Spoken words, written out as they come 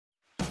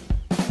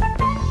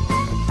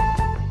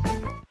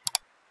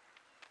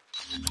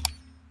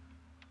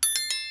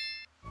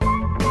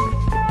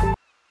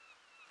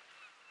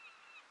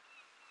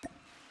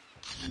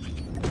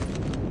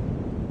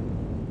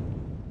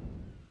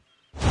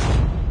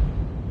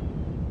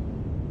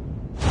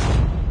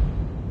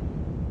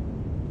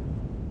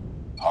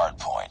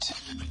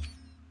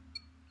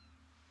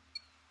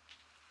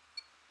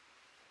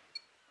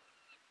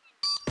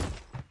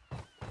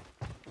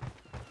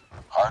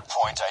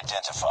Hardpoint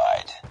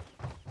identified.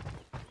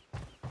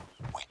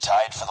 We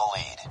tied for the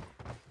lead.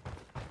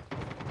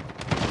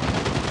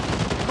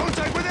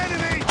 Contact with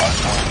enemy!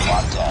 Hardpoint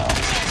locked down.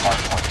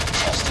 Hardpoint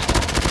contested.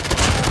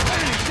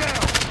 Enemy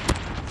down!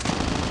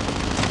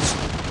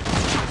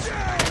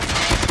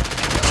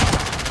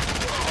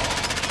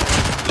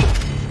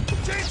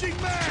 Changing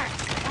mag!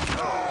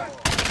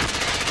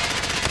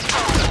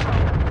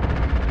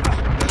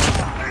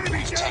 Enemy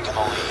We've down! taken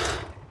the lead.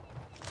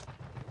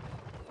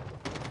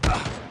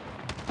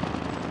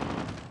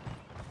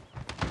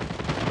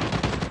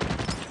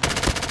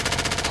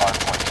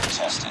 Hardpoint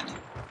contested.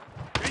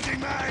 Changing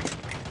mag!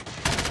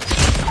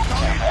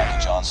 Care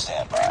package on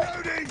standby.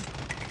 Reloading!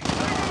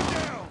 Arrow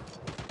down!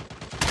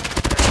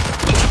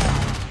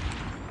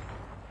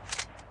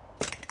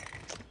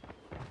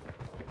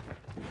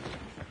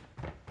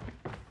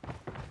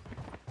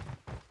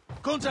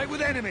 Contact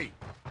with enemy!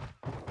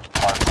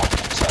 Hardpoint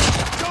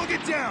contested.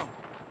 Target down!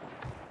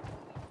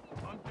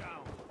 I'm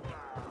down.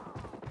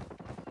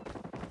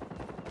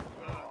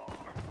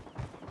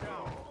 I'm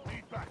down.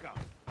 Need backup.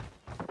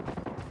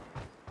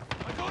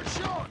 I got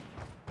shot!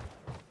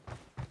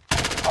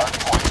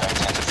 Hardpoint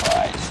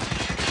identified.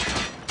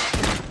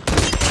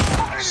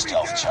 Enemy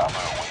Stealth down!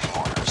 chopper awaiting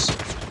orders.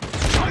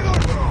 I got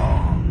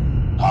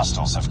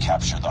Hostiles have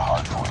captured the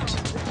hardpoint.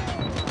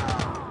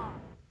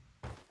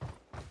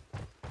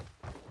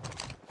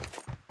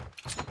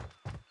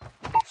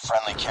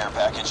 Friendly care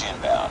package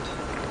inbound.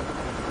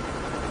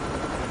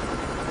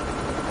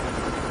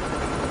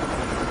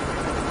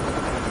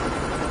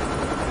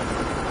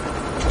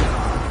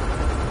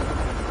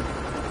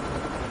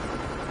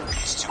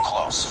 It's too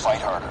close. Fight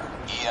harder.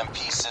 EMP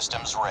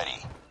systems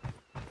ready.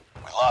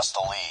 We lost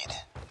the lead.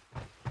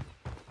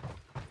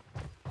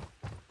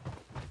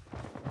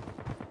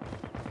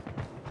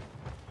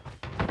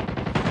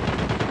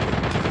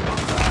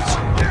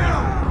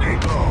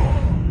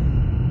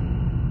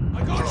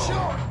 I got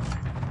shot!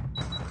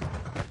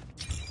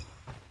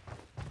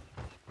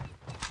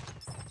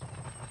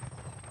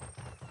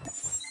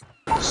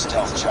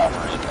 Stealth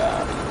chopper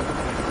inbound.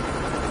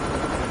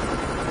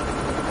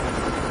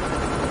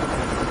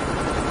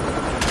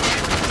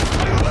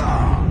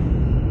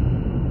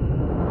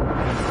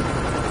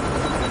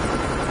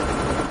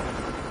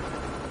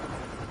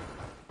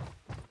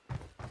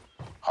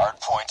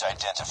 Hardpoint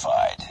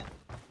identified.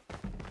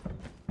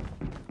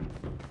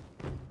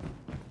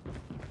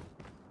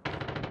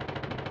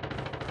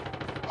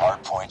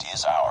 Hardpoint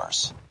is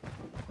ours.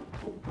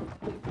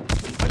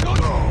 I got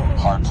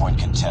Hardpoint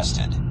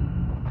contested.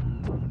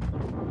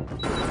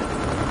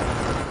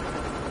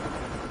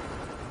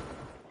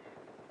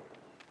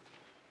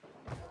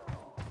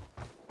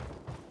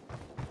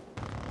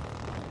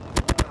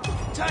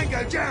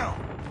 Tango down!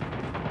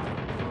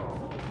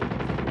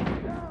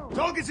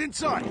 Target's in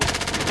sight!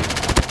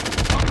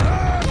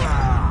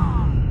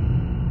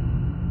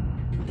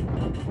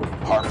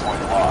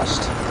 Hardpoint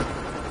lost.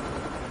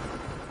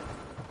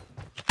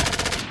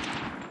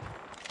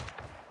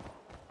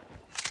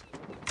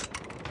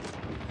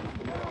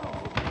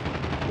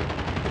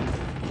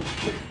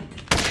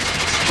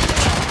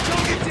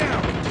 Target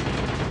down!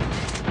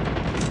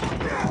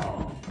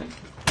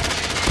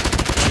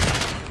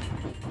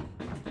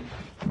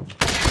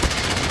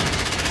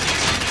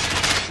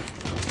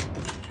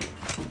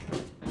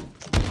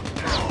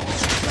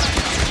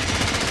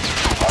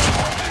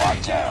 Hardpoint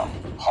locked down.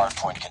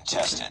 Hardpoint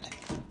contested.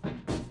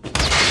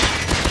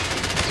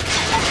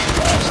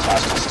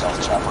 Hostile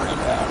stealth chopper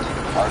inbound.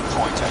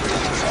 Hardpoint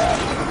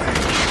identified.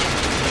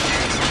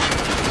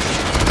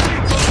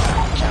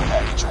 Care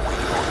package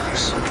awaiting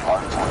orders.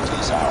 Hardpoint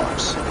is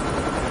ours.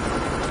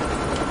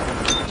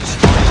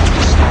 Destroy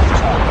enemy stealth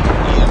chopper.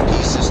 EMP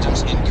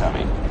systems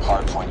incoming.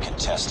 Hardpoint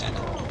contested.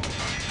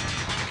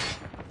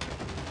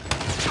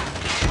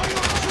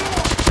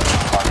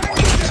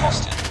 Hardpoint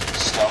contested.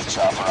 Stealth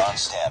chopper on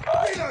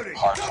standby.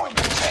 Hardpoint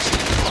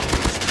contested.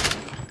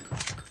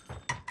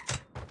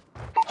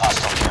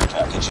 Hostile care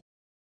package.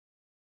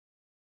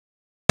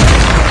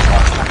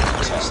 Hardpoint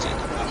contested.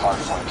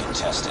 Hardpoint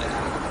contested.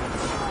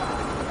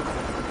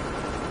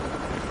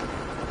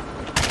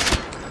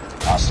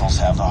 Hostiles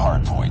have the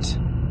hardpoint.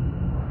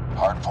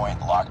 Hardpoint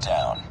locked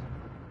down.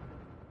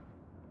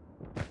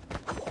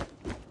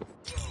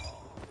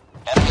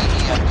 Enemy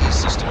EMP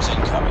systems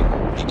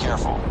incoming. Be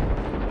careful.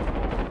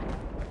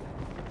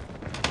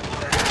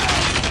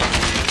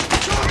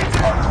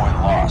 Hardpoint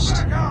lost.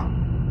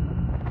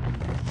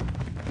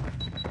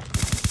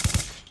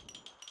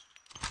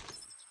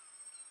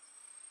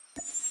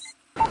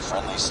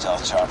 Friendly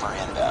stealth chopper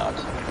inbound.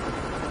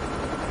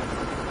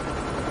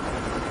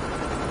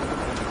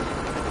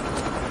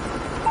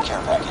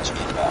 Care package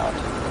inbound.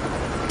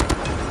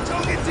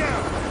 Target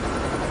down!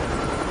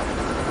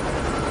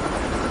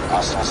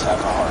 Hostiles have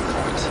the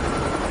hardpoint.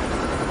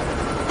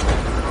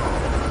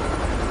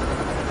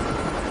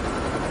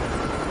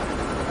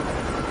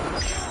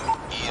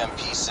 EMP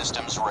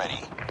systems ready.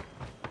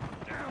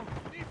 Down!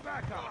 Need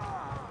backup!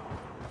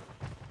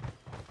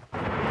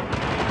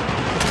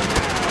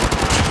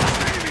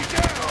 Enemy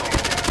down!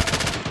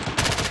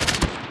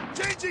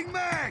 Changing mag!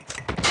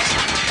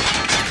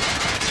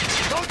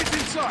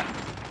 sight!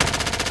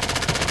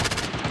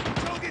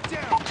 Target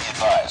down! Be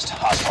advised,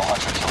 hostile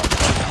hunter-killer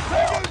drone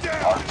inbound.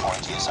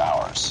 Hardpoint is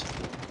ours.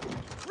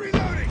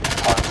 Reloading!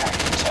 Hardpoint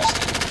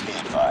contested. Be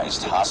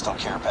advised, hostile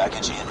care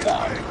package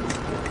inbound.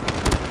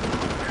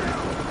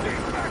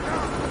 Get back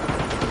up!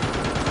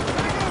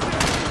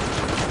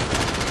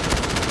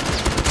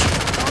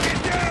 Target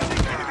down!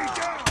 Enemy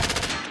down!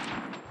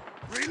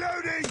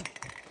 Reloading!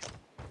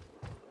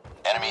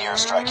 Enemy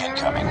airstrike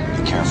incoming.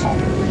 Be careful.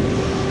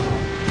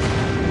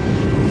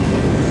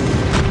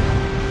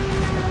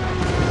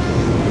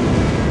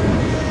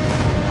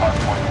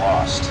 Hardpoint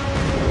lost.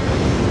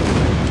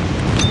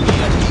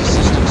 EMP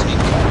systems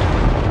incoming.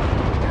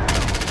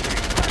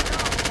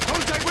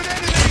 Contact with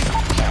enemy!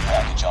 Care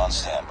package on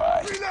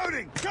standby.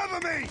 Reloading!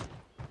 Cover me!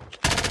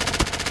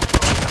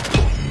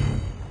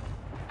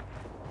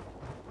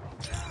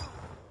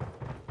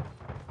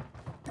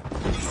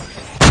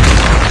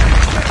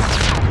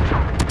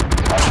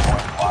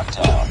 Hardpoint locked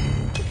down.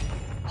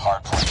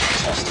 Hardpoint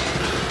contested.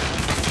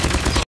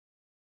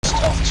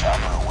 Stealth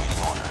chopper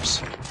awaiting orders.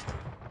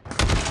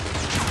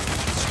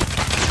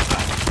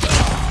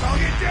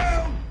 Target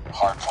down!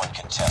 Hardpoint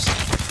contested.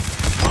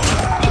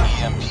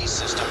 EMP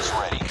systems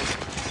ready.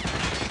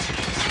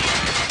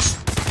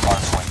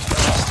 Hardpoint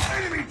contested.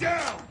 Enemy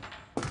down!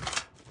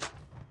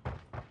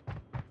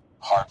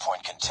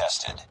 Hardpoint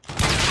contested.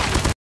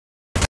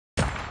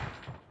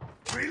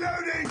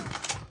 Reloading!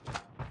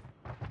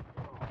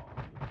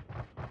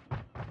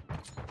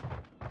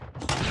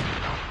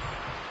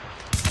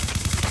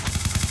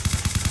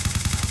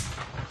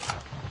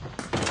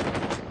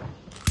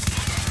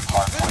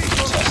 Hardpoint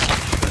contested.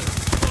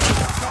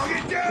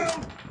 Target down!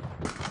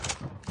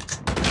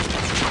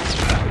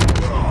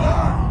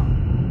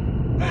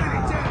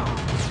 Enemy down!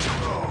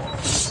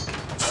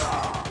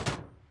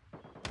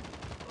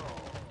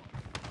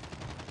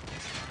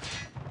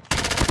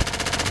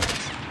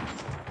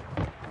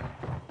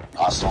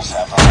 Hostiles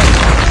have the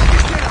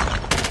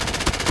hardpoint.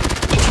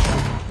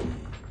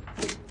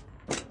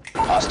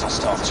 Hostile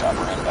stealth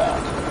chopper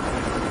inbound.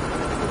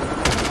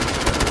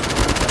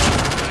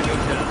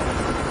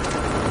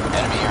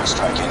 Enemy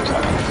airstrike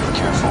incoming. Be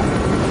careful.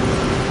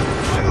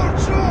 I got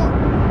shot!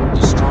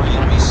 Destroy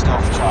enemy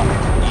stealth chopper.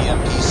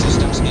 EMP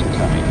systems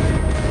incoming.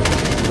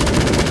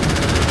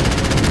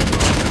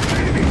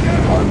 Enemy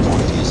down!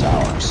 Hardpoint is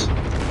ours.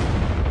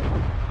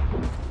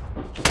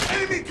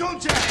 Enemy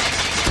contact!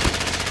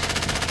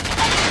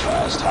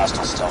 Advised,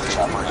 hostile stealth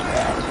chopper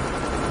inbound.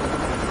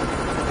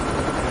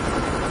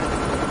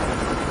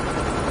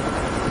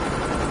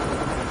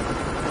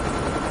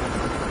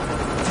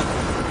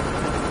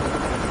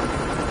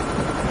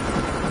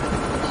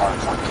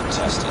 Hardpoint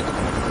contested.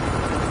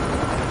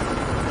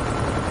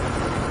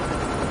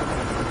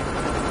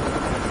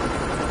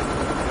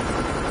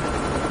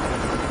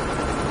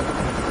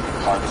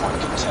 Hardpoint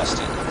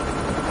contested.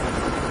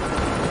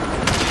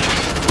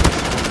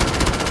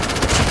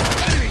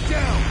 Enemy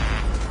down!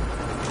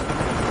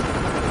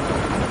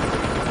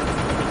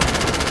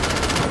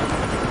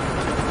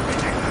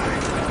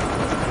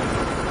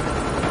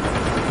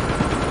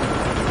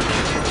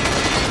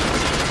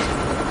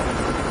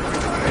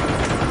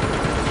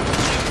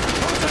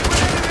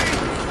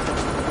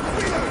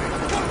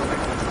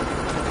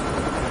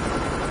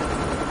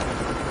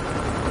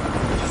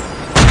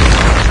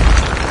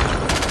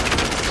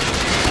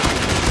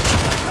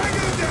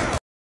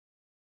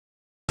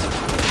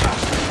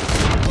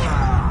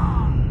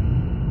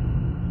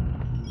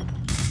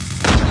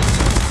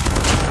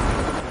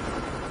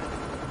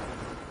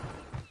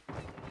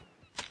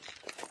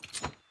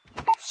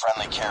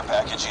 Friendly care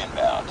package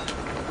inbound.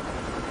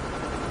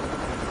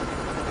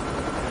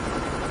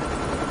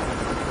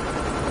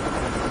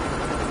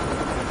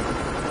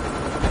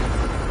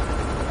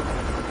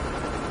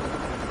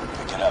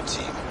 Pick it up,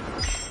 team.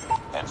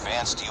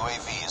 Advanced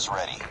UAV is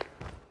ready.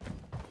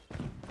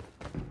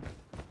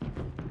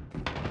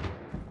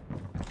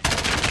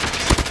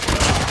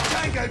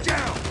 Tango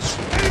down!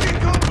 Enemy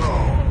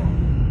control!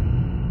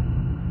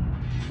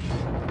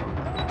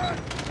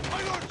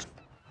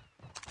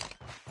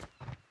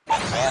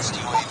 Advanced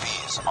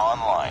UAV is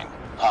online.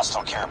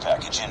 Hostile care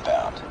package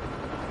inbound.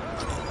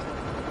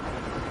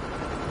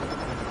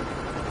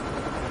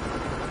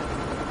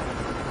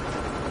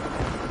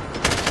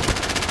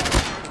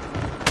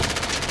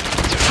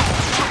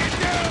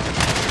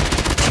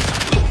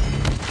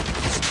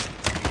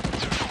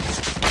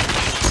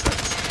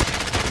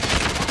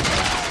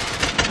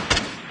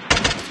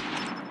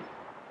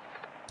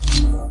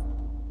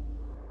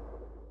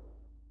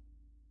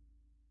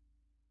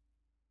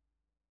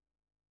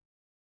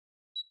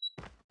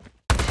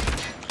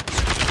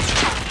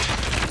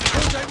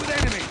 Contact with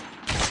enemy!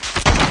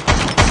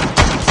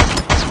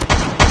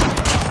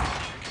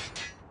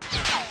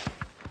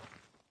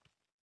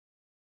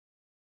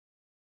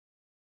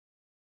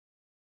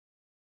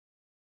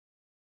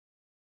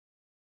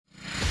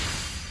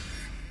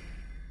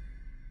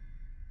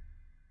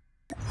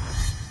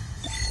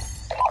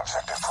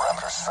 Objective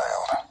parameters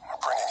failed.